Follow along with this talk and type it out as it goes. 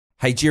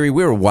Hey, Jerry,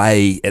 we're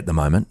away at the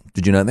moment.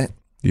 Did you know that?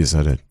 Yes,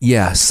 I did.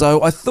 Yeah,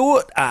 so I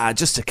thought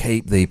just to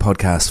keep the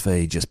podcast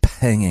feed just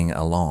pinging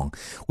along,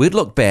 we'd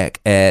look back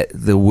at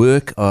the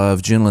work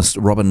of journalist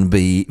Robin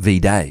V.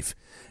 Dave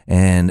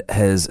and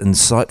his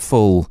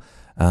insightful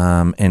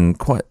and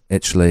quite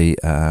actually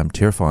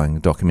terrifying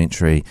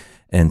documentary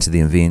into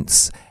the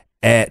events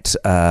at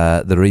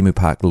the Rimu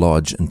Park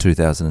Lodge in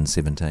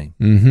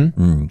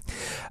 2017.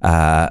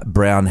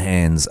 Brown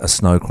Hands, A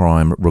Snow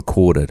Crime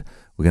Recorded.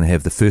 We're going to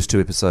have the first two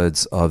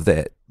episodes of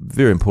that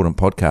very important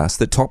podcast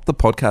that topped the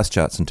podcast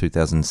charts in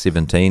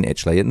 2017.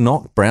 Actually, it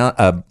knocked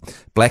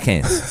Black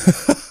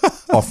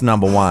Hands off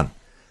number one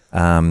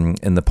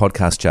in the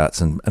podcast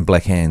charts. And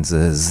Black Hands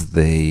is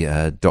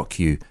the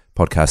docu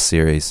podcast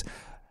series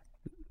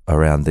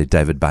around the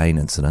David Bain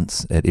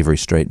incidents at Every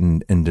Street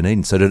in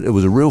Dunedin. So it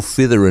was a real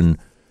feather in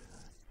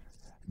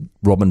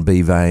Robin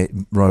V.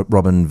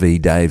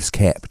 Dave's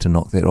cap to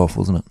knock that off,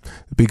 wasn't it?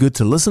 It'd be good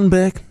to listen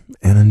back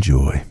and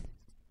enjoy.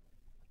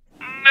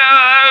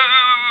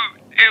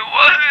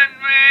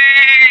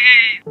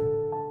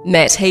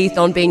 Matt Heath,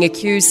 on being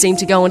accused, seemed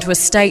to go into a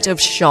state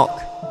of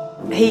shock.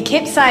 He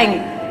kept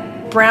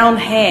saying, brown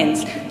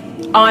hands.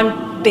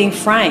 I'm being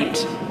framed.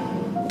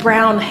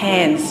 Brown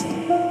hands.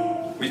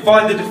 We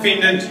find the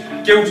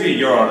defendant guilty,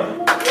 Your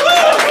Honour.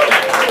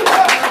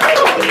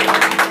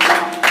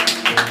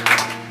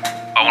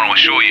 I want to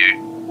assure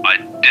you, I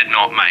did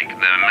not make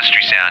the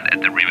mystery sound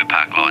at the Rimu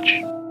Park Lodge.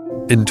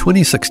 In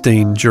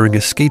 2016, during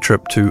a ski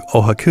trip to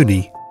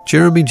Ohakuni,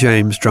 Jeremy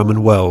James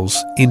Drummond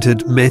Wells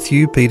entered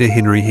Matthew Peter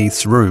Henry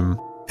Heath's room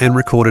and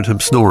recorded him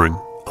snoring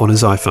on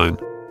his iPhone.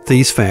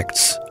 These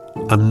facts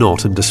are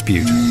not in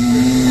dispute.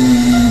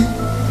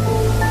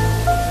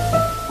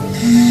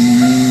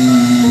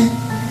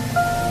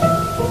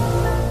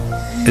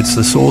 It's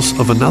the source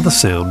of another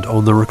sound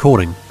on the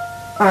recording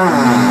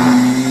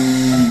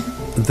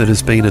that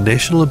has been a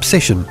national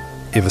obsession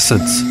ever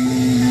since.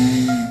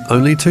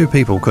 Only two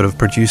people could have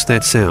produced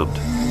that sound,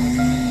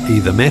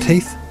 either Matt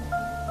Heath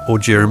or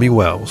Jeremy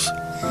Wells.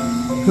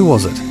 Who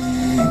was it?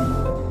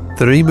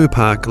 The Rimu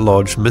Park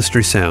Lodge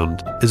mystery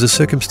sound is a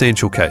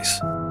circumstantial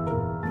case.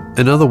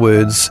 In other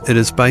words, it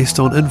is based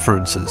on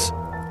inferences,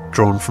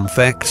 drawn from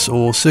facts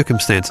or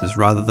circumstances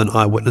rather than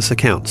eyewitness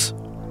accounts.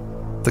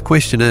 The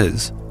question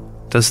is,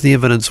 does the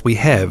evidence we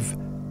have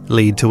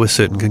lead to a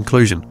certain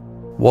conclusion?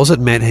 Was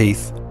it Matt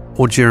Heath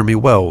or Jeremy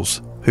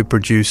Wells who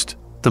produced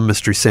the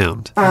mystery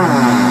sound?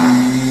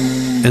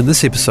 In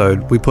this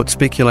episode, we put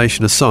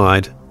speculation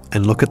aside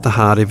and look at the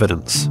hard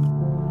evidence.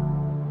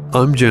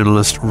 I'm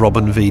journalist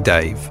Robin V.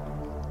 Dave,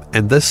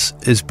 and this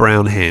is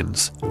Brown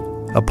Hands,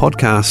 a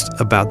podcast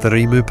about the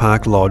Rimu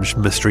Park Lodge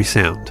mystery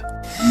sound.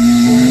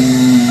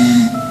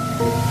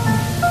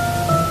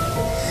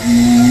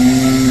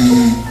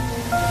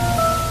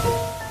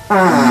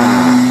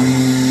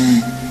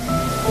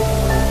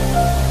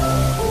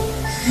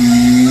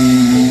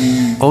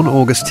 On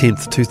August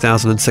 10th,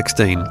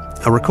 2016,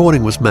 a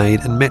recording was made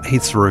in Matt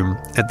Heath's room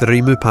at the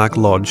Rimu Park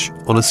Lodge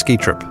on a ski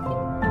trip.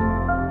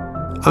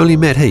 Only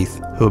Matt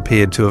Heath, who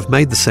appeared to have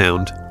made the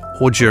sound,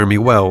 or Jeremy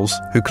Wells,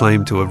 who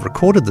claimed to have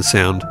recorded the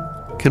sound,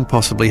 can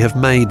possibly have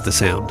made the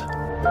sound.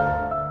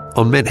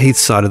 On Matt Heath's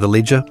side of the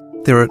ledger,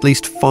 there are at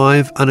least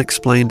 5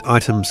 unexplained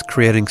items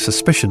creating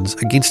suspicions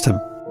against him.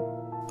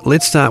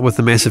 Let's start with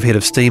the massive head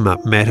of steam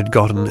up Matt had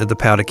gotten at the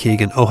powder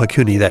keg in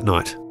Ohakuni that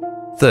night.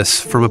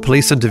 This from a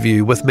police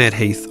interview with Matt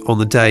Heath on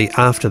the day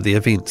after the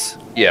events.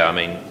 Yeah, I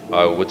mean,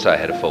 I would say I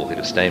had a full head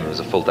of steam. It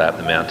was a full day up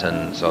the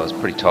mountain, so I was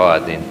pretty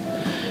tired then.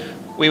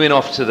 We went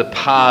off to the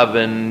pub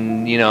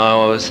and,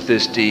 I was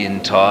thirsty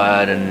and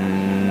tired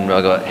and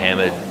I got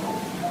hammered.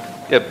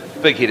 Yeah,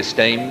 big head of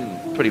steam,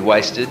 pretty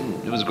wasted.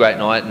 It was a great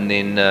night, and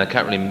then I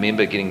can't really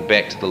remember getting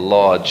back to the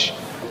lodge.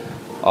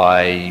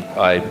 I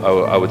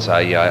would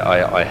say,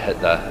 I hit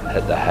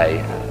the hay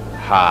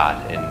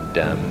hard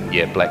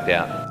and, blacked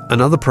out.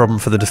 Another problem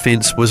for the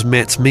defence was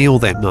Matt's meal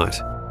that night.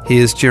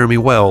 Here's Jeremy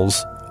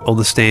Wells on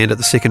the stand at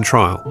the second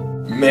trial.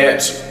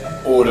 Matt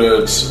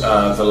ordered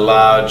the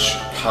large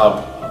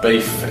pub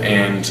beef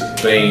and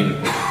bean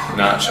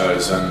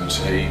nachos and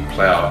he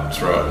ploughed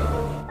through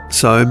it.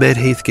 So Matt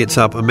Heath gets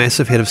up a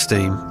massive head of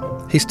steam.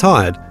 He's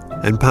tired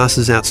and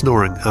passes out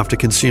snoring after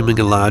consuming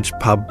a large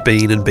pub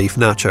bean and beef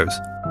nachos.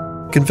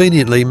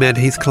 Conveniently, Matt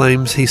Heath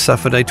claims he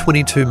suffered a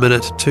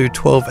 22-minute to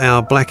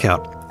 12-hour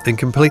blackout and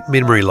complete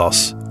memory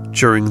loss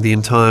during the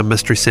entire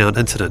mystery sound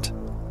incident.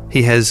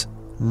 He has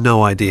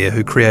no idea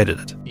who created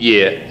it.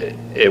 Yeah,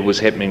 it was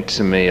happening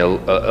to me a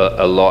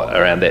lot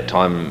around that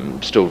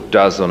time. Still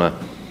does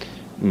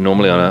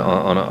normally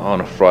on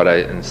a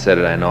Friday and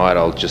Saturday night.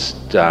 I'll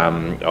just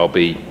I'll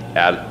be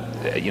out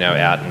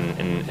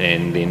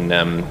and then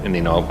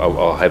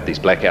I'll have these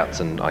blackouts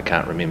and I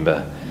can't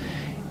remember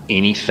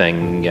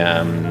anything.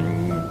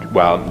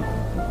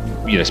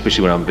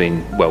 Especially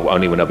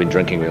only when I've been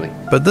drinking, really.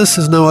 But this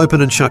is no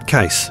open and shut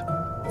case.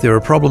 There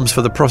are problems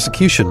for the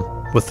prosecution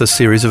with this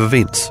series of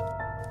events.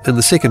 In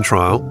the second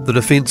trial, the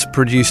defence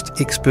produced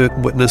expert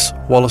witness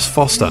Wallace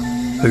Foster,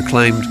 who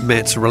claimed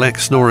Matt's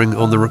relaxed snoring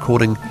on the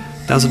recording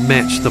doesn't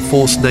match the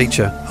forced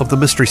nature of the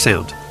mystery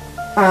sound.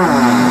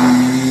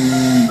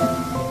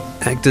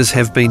 Actors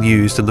have been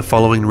used in the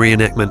following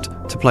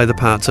reenactment to play the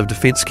parts of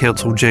Defence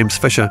Counsel James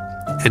Fisher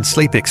and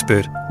sleep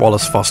expert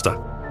Wallace Foster.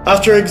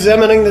 After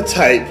examining the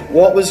tape,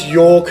 what was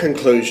your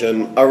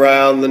conclusion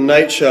around the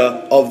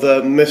nature of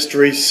the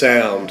mystery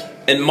sound?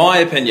 In my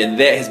opinion,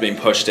 that has been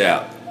pushed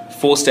out,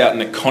 forced out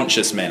in a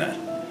conscious manner.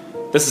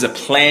 This is a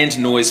planned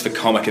noise for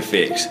comic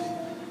effect,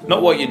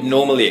 not what you'd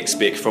normally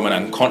expect from an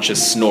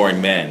unconscious snoring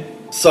man.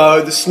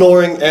 So the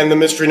snoring and the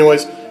mystery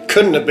noise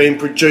couldn't have been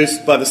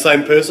produced by the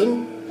same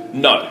person?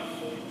 No.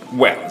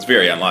 Well, it's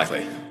very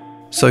unlikely.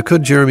 So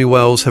could Jeremy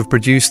Wells have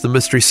produced the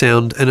mystery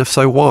sound, and if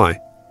so, why?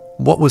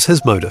 What was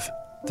his motive?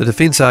 The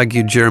defence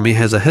argued Jeremy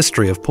has a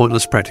history of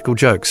pointless practical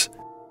jokes.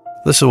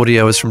 This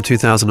audio is from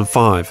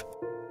 2005.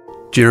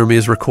 Jeremy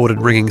is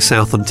recorded ringing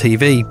South on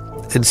TV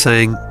and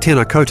saying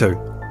tēnā koutou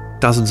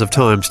dozens of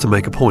times to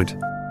make a point.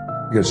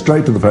 Go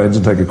straight to the phones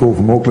and take a call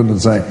from Auckland and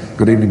say,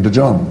 good evening to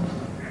John.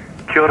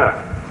 Kia ora.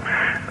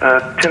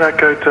 Tēnā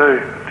koutou,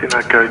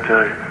 tēnā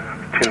koutou,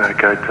 tēnā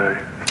koutou,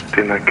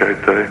 tēnā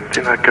koutou,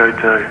 tēnā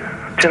koutou,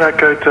 tēnā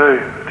koutou,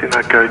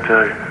 tēnā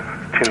koutou,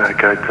 tēnā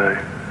koutou.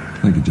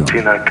 Thank you, John.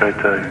 Tēnā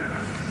koutou,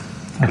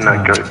 tēnā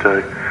koutou,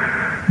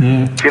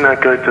 tēnā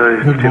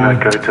koutou, tēnā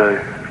koutou,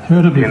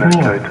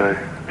 tēnā koutou,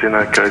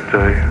 tēnā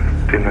koutou,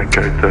 tēnā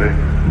koutou.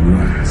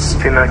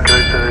 Tēnā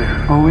koutou.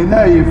 Well, we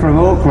know you're from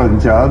Auckland,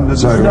 John, but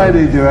there's no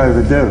need to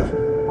overdo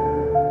it.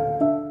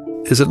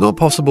 Is it not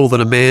possible that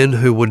a man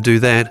who would do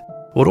that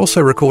would also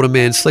record a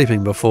man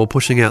sleeping before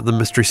pushing out the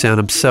mystery sound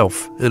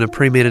himself in a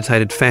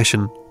premeditated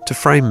fashion to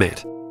frame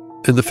Matt?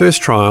 In the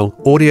first trial,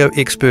 audio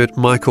expert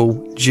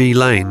Michael G.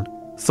 Lane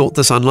thought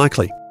this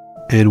unlikely,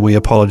 and we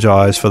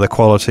apologise for the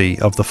quality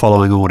of the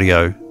following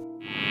audio.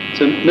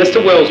 So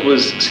Mr. Wells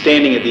was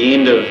standing at the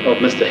end of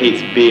Mr.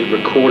 Heath's bed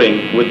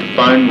recording with the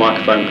phone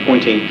microphone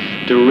pointing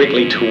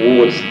directly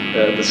towards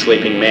the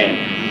sleeping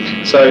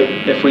man. So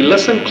if we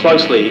listen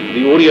closely,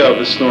 the audio of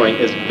the snoring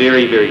is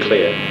very, very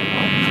clear.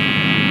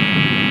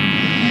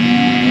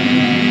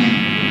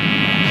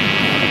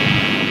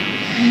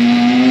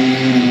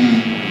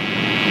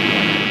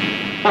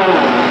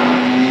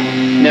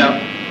 Now,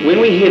 when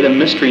we hear the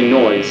mystery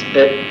noise,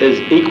 it is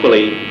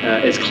equally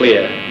as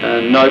clear.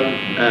 Note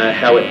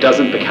how it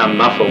doesn't become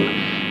muffled.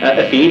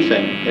 If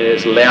anything,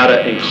 it's louder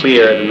and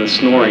clearer than the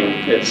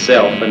snoring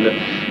itself. And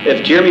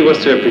if Jeremy was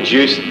to have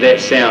produced that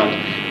sound,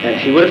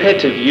 he would have had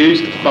to have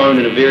used the phone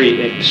in a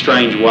very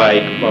strange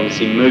way,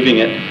 obviously moving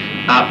it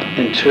up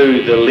and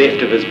to the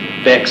left of his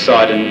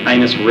backside and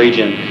anus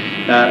region.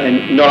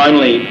 And not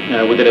only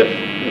would it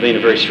have been a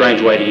very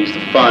strange way to use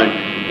the phone,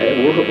 it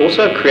will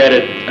also have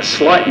created a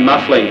slight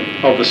muffling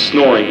of the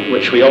snoring,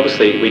 which we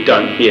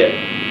don't hear.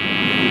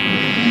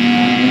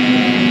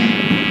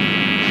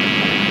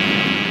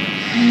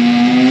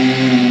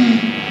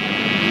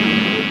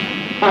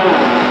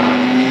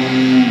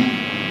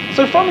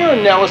 So from your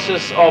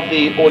analysis of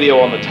the audio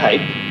on the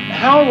tape,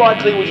 how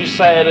likely would you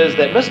say it is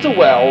that Mr.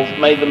 Wells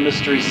made the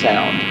mystery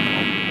sound?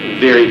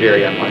 Very,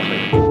 very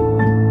unlikely.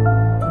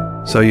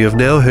 So you have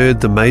now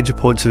heard the major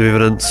points of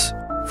evidence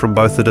from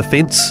both the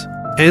defence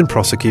and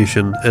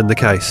prosecution in the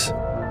case.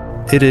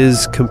 It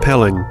is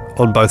compelling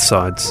on both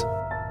sides.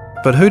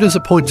 But who does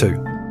it point to?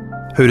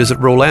 Who does it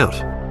rule out?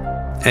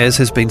 As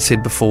has been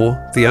said before,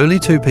 the only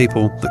two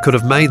people that could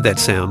have made that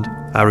sound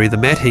are either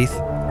Matt Heath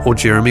or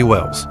Jeremy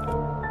Wells.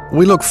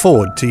 We look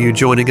forward to you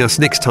joining us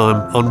next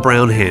time on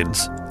Brown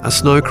Hands, a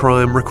snow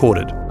crime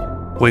recorded,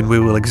 when we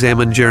will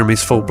examine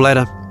Jeremy's full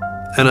bladder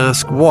and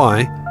ask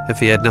why, if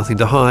he had nothing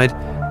to hide,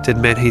 did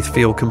Matt Heath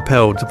feel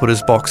compelled to put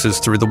his boxes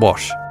through the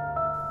wash.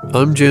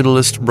 I'm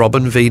journalist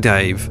Robin V.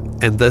 Dave,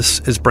 and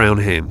this is Brown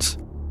Hands.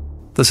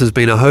 This has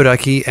been a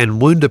Hauraki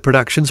and Wounda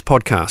Productions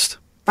podcast.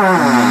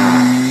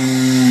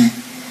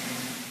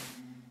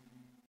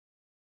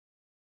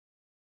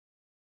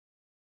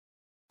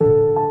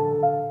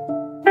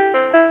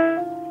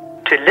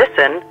 To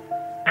listen,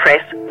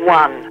 press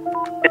 1.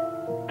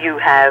 You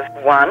have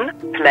one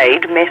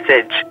played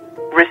message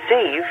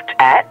received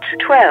at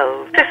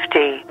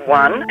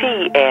 12:51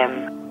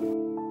 p.m.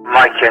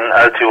 Mike in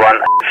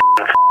 021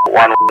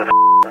 1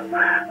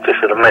 just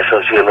got a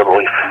message here, little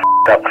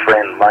up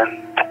friend, mate.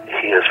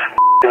 He is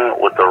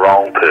with the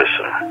wrong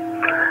person.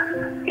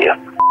 Yeah,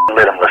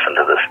 let him listen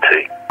to this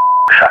too.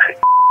 Suck it.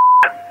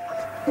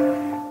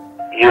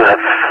 You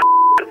have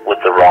with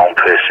the wrong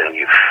person,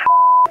 you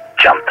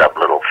jumped up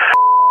little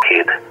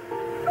kid.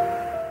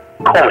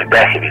 Call me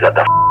back if you got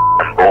the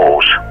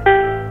balls.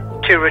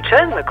 To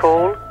return the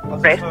call,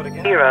 press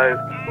 0.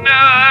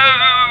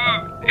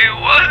 No, it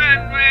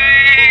wasn't me.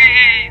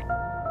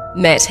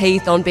 Matt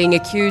Heath, on being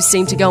accused,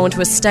 seemed to go into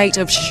a state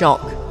of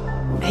shock.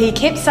 He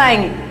kept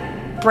saying,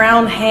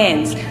 brown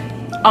hands.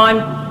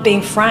 I'm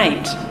being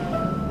framed.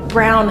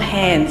 Brown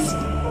hands.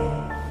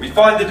 We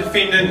find the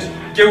defendant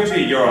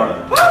guilty, Your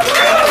Honour.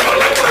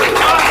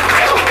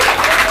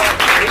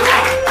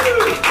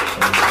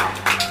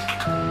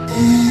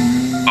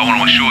 I want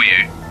to assure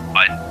you,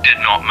 I did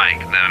not make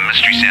the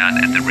mystery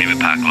sound at the River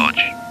Park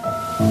Lodge.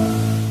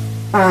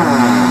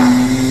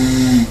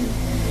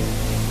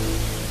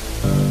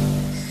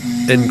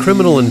 In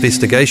criminal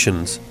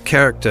investigations,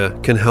 character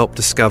can help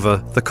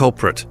discover the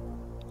culprit.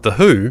 The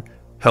who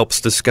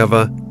helps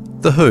discover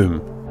the whom.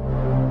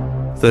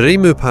 The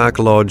Rimu Park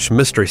Lodge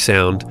mystery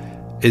sound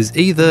is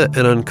either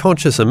an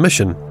unconscious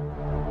omission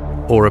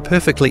or a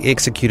perfectly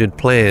executed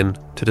plan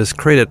to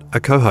discredit a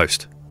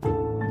co-host.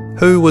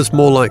 Who was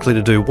more likely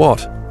to do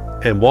what,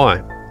 and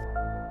why?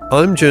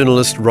 I'm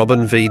journalist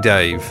Robin V.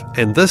 Dave,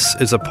 and this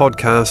is a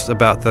podcast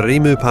about the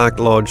Rimu Park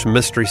Lodge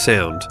mystery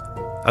sound,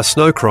 a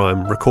snow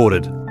crime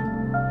recorded.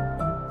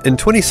 In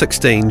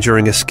 2016,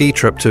 during a ski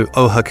trip to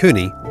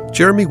Ohakuni,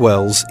 Jeremy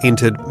Wells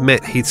entered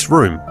Matt Heath's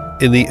room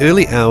in the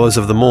early hours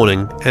of the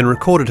morning and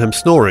recorded him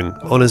snoring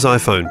on his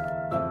iPhone.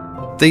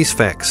 These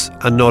facts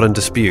are not in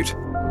dispute.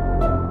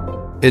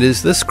 It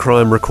is this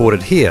crime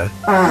recorded here,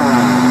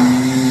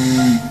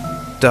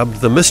 dubbed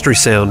the mystery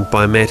sound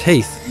by Matt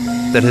Heath,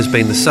 that has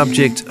been the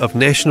subject of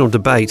national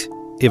debate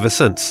ever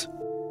since.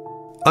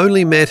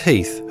 Only Matt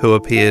Heath, who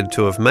appeared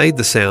to have made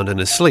the sound in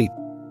his sleep,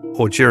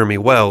 or Jeremy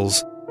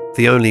Wells,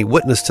 the only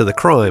witness to the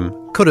crime,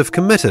 could have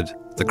committed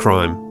the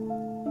crime.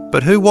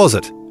 But who was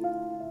it?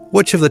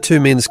 Which of the two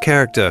men's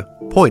character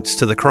points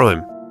to the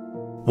crime?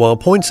 While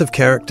points of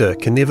character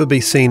can never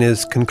be seen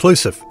as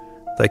conclusive,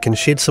 they can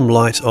shed some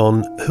light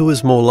on who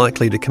is more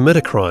likely to commit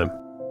a crime.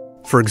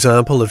 For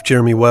example, if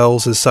Jeremy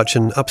Wells is such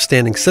an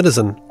upstanding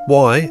citizen,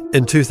 why,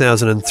 in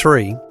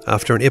 2003,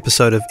 after an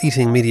episode of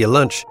Eating Media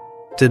Lunch,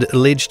 did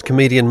alleged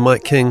comedian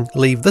Mike King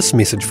leave this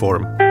message for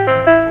him?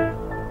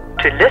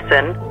 To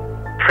listen,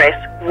 press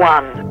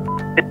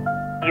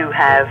 1. You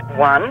have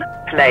 1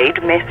 played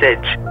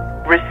message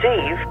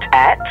received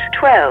at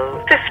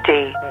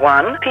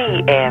 12:51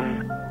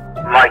 p.m.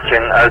 Mike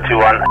in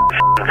 021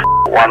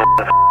 1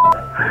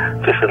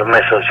 just got a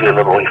message your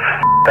little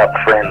up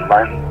friend,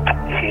 mate.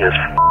 He is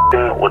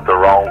with the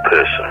wrong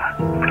person.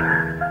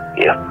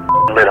 Yeah,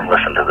 let him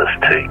listen to this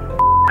too.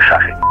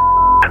 Suck it.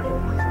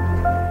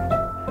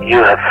 You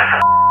have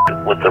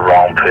with the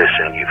wrong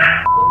person, you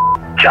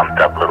jumped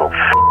up little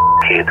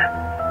head.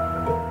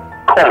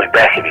 Call me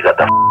back if you got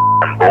the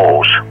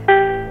balls.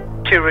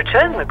 To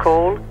return the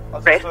call,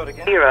 press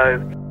 0.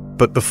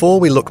 But before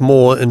we look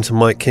more into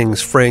Mike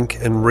King's frank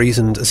and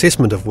reasoned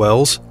assessment of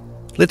Wells,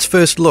 let's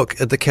first look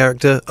at the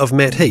character of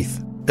Matt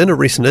Heath. In a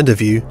recent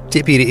interview,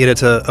 Deputy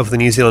Editor of the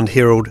New Zealand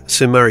Herald,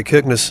 Sir Murray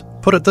Kirkness,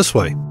 put it this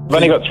way. I've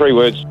only got 3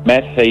 words.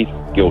 Matt Heath,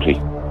 guilty.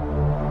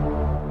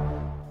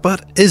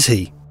 But is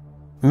he?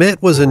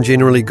 Matt was in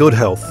generally good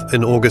health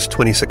in August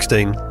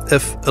 2016,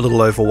 if a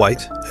little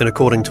overweight, and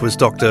according to his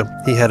doctor,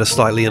 he had a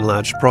slightly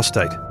enlarged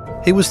prostate.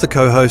 He was the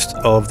co-host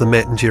of the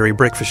Matt and Jerry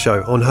Breakfast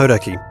Show on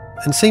Hodaki,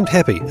 and seemed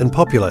happy and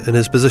popular in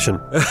his position.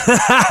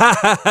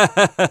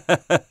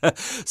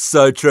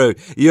 So true.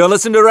 You're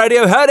listening to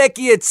Radio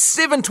Hodaki at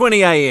 7:20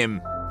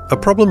 a.m. A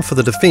problem for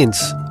the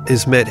defence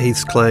is Matt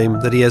Heath's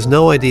claim that he has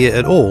no idea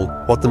at all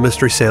what the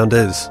mystery sound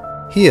is.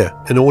 Here,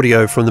 in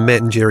audio from the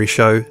Matt and Jerry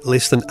Show,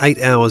 less than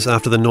 8 hours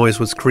after the noise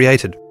was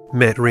created,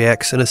 Matt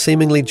reacts in a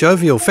seemingly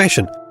jovial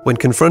fashion when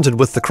confronted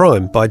with the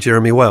crime by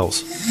Jeremy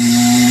Wells.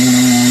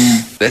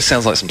 That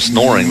sounds like some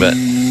snoring, but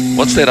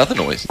what's that other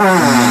noise?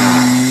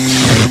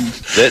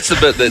 That's the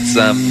bit that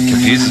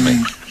confuses me.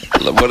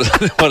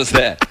 What is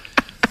that?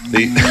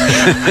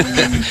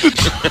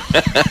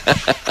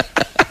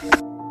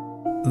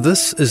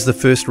 This is the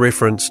first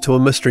reference to a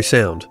mystery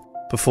sound.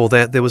 Before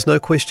that, there was no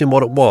question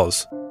what it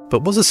was.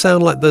 But was a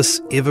sound like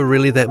this ever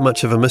really that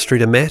much of a mystery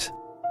to Matt?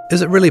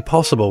 Is it really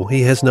possible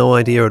he has no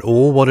idea at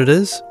all what it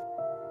is?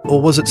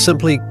 Or was it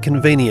simply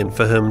convenient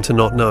for him to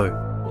not know?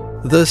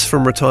 This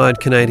from retired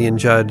Canadian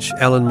judge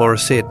Alan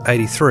Morissette,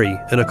 83,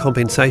 in a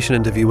compensation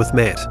interview with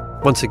Matt.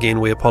 Once again,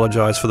 we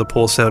apologise for the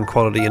poor sound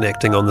quality and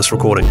acting on this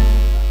recording.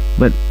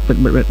 But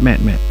Matt,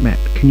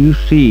 can you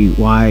see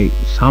why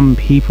some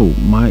people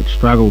might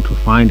struggle to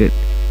find it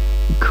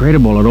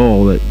credible at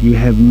all that you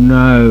have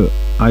no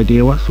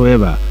idea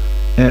whatsoever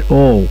at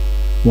all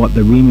what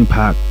the Rimu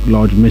Park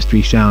Lodge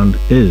mystery sound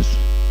is?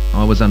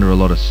 I was under a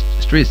lot of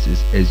stress,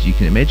 as you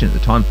can imagine at the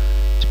time.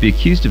 To be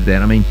accused of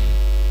that, I mean,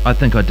 I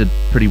think I did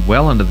pretty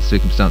well under the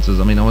circumstances.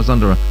 I mean, I was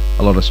under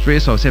a lot of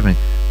stress. I was having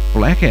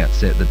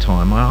blackouts at the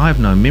time. I have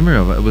no memory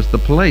of it. It was the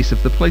police.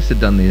 If the police had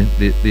done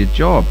their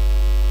job,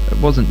 it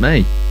wasn't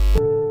me.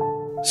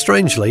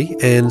 Strangely,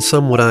 and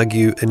some would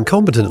argue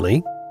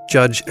incompetently,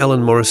 Judge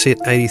Alan Morissette,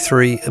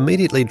 83,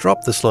 immediately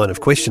dropped this line of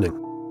questioning,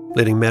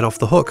 letting Matt off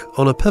the hook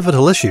on a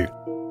pivotal issue.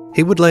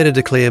 He would later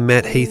declare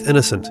Matt Heath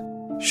innocent.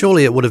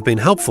 Surely it would have been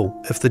helpful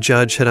if the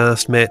judge had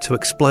asked Matt to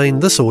explain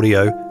this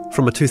audio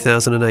from a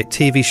 2008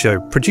 TV show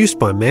produced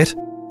by Matt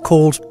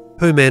called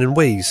Pooh Man and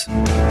Wheeze.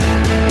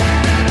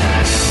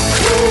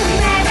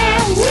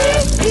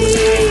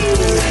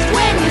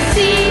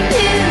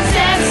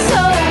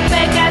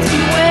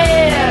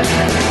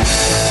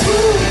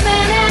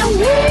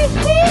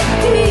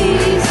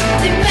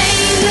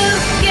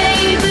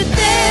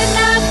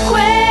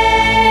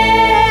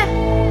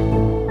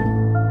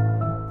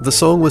 The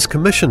song was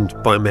commissioned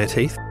by Matt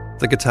Heath,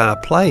 the guitar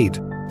played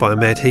by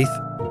Matt Heath,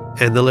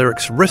 and the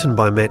lyrics written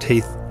by Matt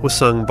Heath were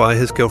sung by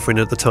his girlfriend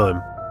at the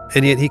time,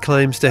 and yet he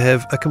claims to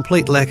have a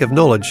complete lack of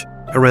knowledge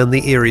around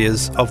the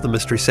areas of the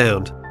mystery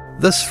sound.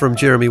 This from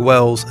Jeremy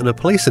Wells in a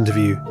police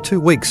interview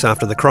 2 weeks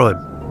after the crime.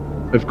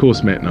 Of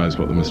course Matt knows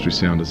what the mystery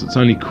sound is. It's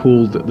only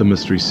called the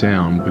mystery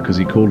sound because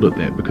he called it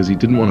that, because he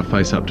didn't want to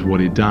face up to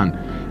what he'd done.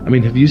 I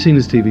mean, have you seen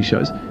his TV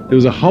shows? There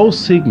was a whole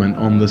segment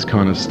on this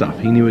kind of stuff.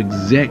 He knew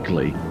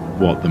exactly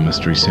what the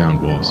mystery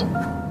sound was.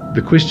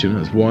 The question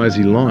is, why is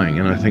he lying?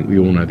 And I think we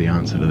all know the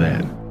answer to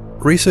that.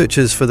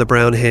 Researchers for the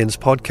Brown Hands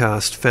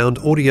podcast found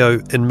audio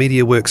in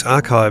MediaWorks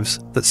archives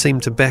that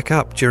seemed to back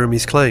up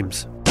Jeremy's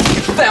claims.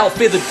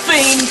 Foul-feathered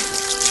fiend!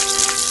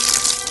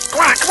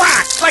 Quack,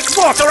 quack! Like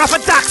water off a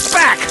duck's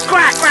back!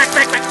 Quack, quack,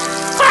 quack, quack!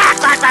 Quack,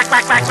 quack, quack,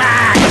 quack, quack,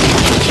 quack!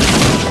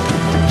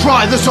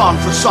 Try this on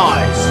for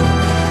size.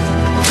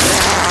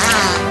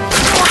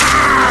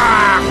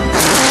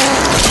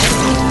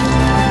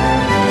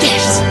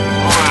 Yes!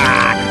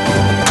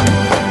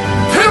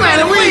 Him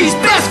and we's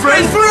best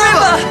friends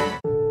forever!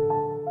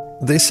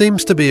 There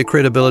seems to be a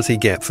credibility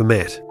gap for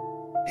Matt.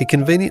 He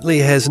conveniently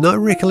has no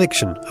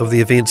recollection of the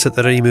events at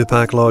the Emu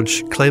Park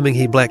Lodge, claiming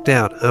he blacked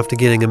out after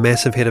getting a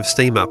massive head of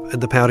steam up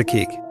at the powder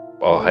keg.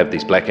 I'll have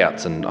these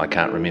blackouts and I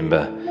can't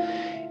remember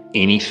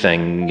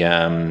anything,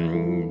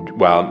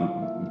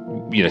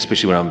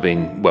 especially when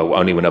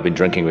only when I've been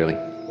drinking, really.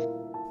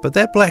 But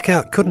that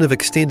blackout couldn't have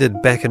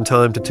extended back in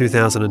time to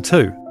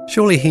 2002.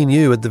 Surely he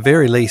knew at the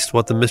very least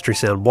what the mystery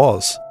sound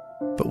was.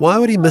 But why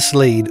would he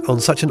mislead on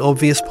such an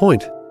obvious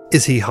point?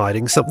 Is he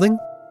hiding something?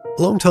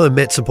 Longtime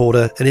Matt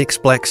supporter and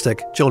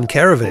ex-Blackstick John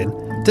Caravan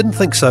didn't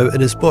think so in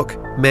his book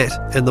Matt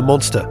and the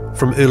Monster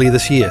from earlier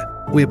this year.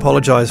 We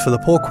apologise for the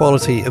poor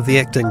quality of the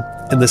acting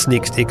in this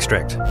next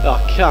extract.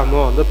 Oh, come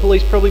on, the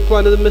police probably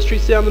planted the mystery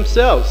sound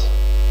themselves.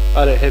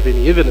 I don't have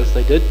any evidence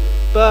they did,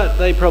 but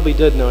they probably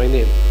did knowing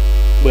them,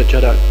 which I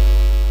don't.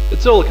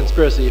 It's all a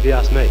conspiracy if you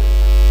ask me.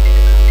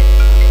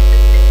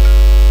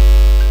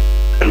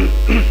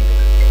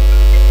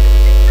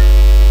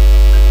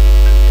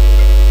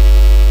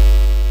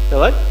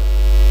 Hello?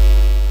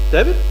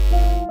 David?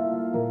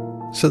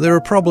 So there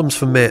are problems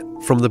for Matt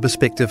from the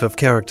perspective of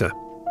character,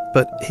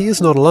 but he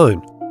is not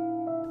alone.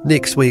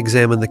 Next we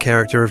examine the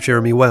character of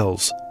Jeremy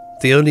Wells,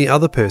 the only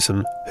other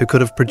person who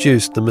could have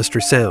produced the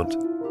mystery sound.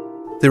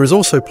 There is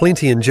also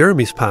plenty in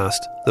Jeremy's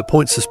past that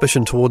points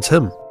suspicion towards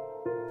him.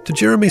 To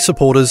Jeremy's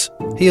supporters,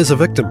 he is a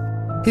victim.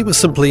 He was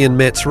simply in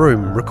Matt's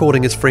room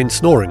recording his friend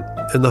snoring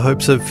in the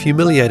hopes of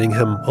humiliating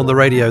him on the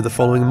radio the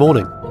following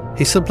morning.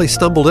 He simply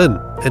stumbled in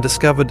and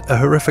discovered a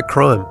horrific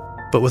crime,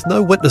 but with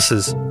no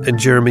witnesses and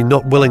Jeremy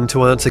not willing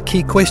to answer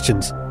key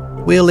questions,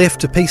 we are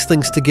left to piece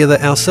things together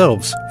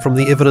ourselves from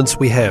the evidence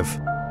we have.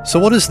 So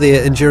what is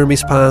there in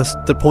Jeremy's past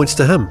that points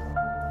to him?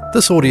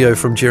 This audio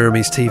from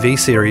Jeremy's TV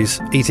series,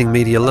 Eating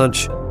Media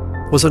Lunch,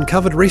 was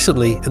uncovered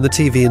recently in the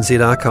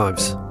TVNZ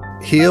archives.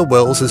 Here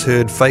Wells is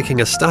heard faking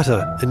a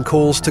stutter in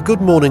calls to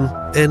Good Morning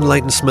and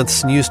Leighton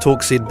Smith's News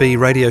Talk ZB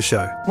radio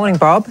show. Morning,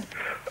 Bob.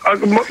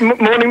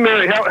 Morning,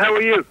 Mary. How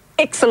are you?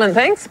 Excellent,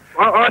 thanks.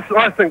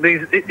 I think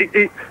these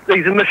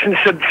emissions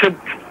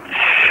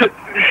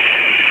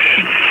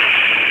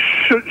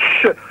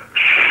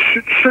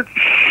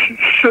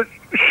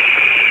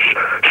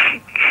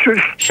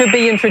should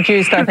be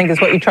introduced, I think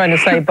is what you're trying to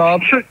say,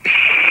 Bob.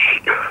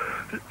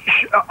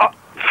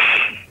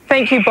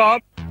 Thank you,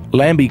 Bob.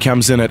 Lambie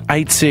comes in at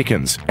 8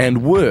 seconds,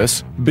 and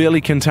worse,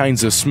 barely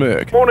contains a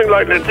smirk. Morning,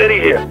 Leighton. It's Eddie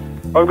here.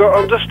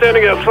 I'm just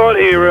standing outside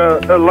here,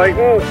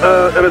 Leighton,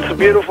 and it's a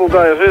beautiful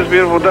day. It is a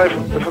beautiful day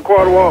for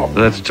quite a while.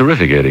 That's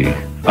terrific, Eddie.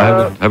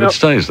 I hope it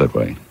stays that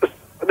way.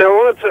 Now, I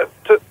wanted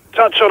to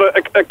touch on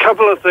a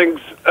couple of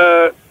things.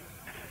 The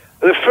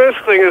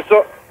first thing is,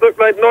 look,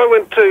 Leighton, I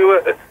went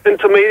to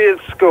intermediate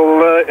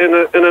school in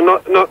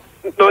the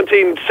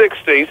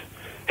 1960s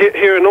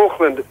here in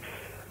Auckland.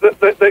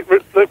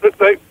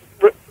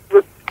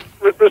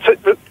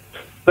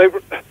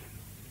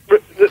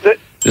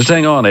 Just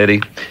hang on,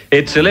 Eddie.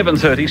 It's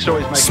 11:30.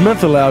 Stories make...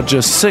 Smith allowed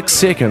just 6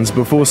 seconds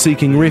before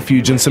seeking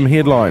refuge in some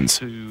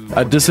headlines.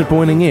 A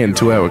disappointing end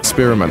to our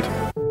experiment.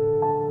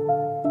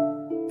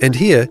 And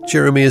here,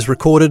 Jeremy is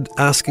recorded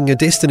asking a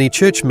Destiny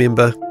Church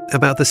member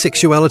about the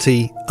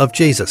sexuality of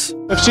Jesus.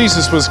 If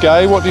Jesus was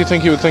gay, what do you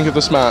think he would think of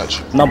this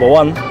march? Number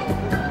one,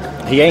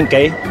 he ain't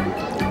gay.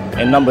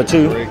 And number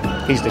two,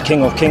 he's the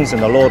King of Kings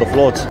and the Lord of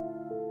Lords.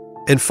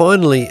 And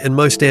finally, and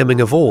most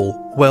damning of all,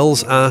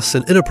 Wells asks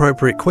an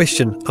inappropriate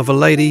question of a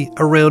lady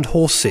around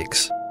horse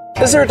sex.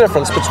 Is there a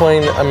difference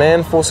between a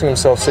man forcing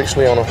himself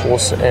sexually on a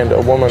horse and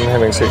a woman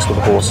having sex with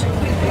a horse?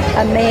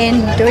 A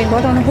man doing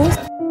what on a horse?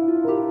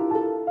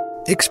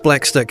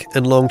 Ex-Blackstick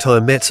and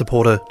longtime Matt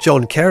supporter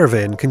John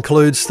Caravan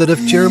concludes that if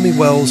Jeremy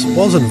Wells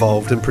was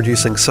involved in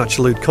producing such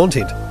lewd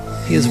content,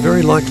 he is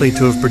very likely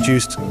to have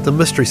produced the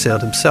mystery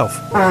sound himself.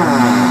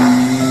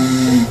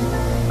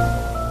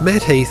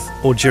 Matt Heath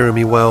or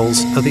Jeremy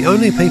Wells are the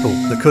only people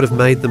that could have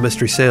made the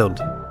mystery sound.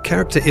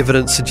 Character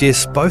evidence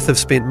suggests both have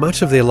spent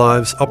much of their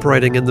lives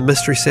operating in the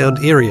mystery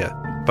sound area,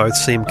 Both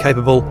seem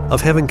capable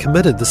of having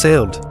committed the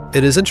sound.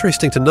 It is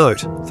interesting to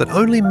note that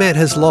only Matt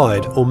has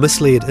lied or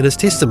misled in his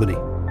testimony.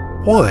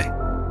 Why?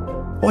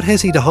 What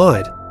has he to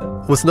hide?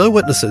 With no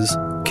witnesses,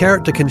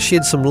 character can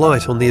shed some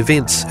light on the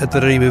events at the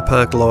Rimu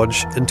Park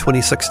Lodge in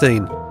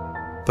 2016.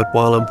 But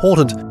while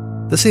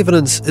important, this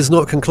evidence is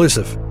not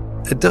conclusive.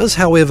 It does,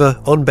 however,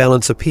 on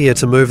balance appear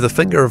to move the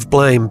finger of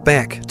blame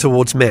back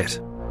towards Matt.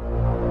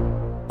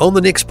 On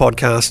the next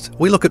podcast,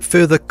 we look at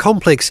further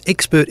complex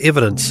expert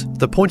evidence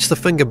that points the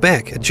finger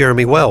back at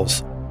Jeremy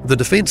Wells. The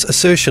defence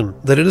assertion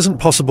that it isn't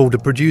possible to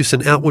produce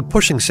an outward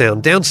pushing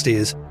sound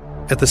downstairs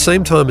at the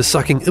same time as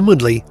sucking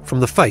inwardly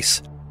from the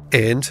face.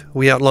 And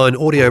we outline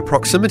audio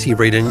proximity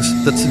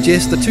readings that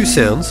suggest the two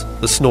sounds,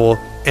 the snore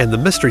and the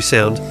mystery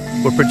sound,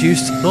 were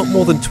produced not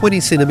more than 20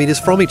 centimetres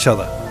from each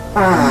other.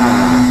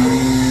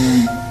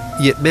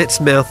 Yet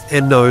Matt's mouth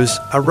and nose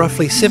are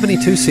roughly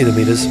 72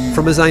 centimetres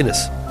from his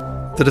anus.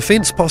 The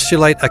defence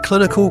postulate a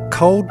clinical,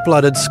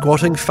 cold-blooded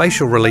squatting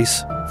facial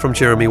release from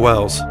Jeremy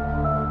Wells.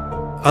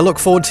 I look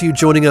forward to you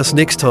joining us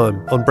next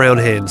time on Brown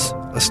Hands,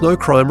 a snow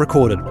crime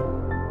recorded.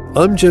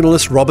 I'm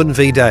journalist Robin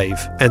V. Dave,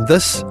 and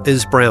this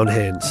is Brown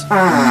Hands.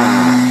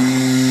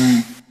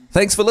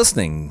 Thanks for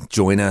listening.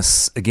 Join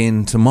us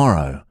again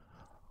tomorrow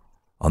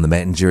on the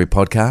Matt and Jerry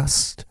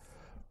podcast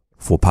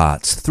for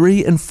parts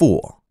 3 and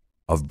 4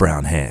 of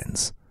Brown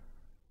Hands,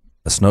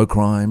 a snow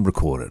crime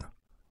recorded.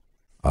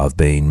 I've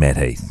been Matt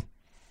Heath.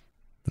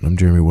 And I'm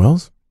Jeremy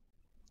Wells.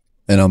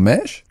 And I'm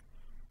Mash.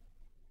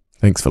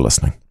 Thanks for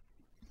listening.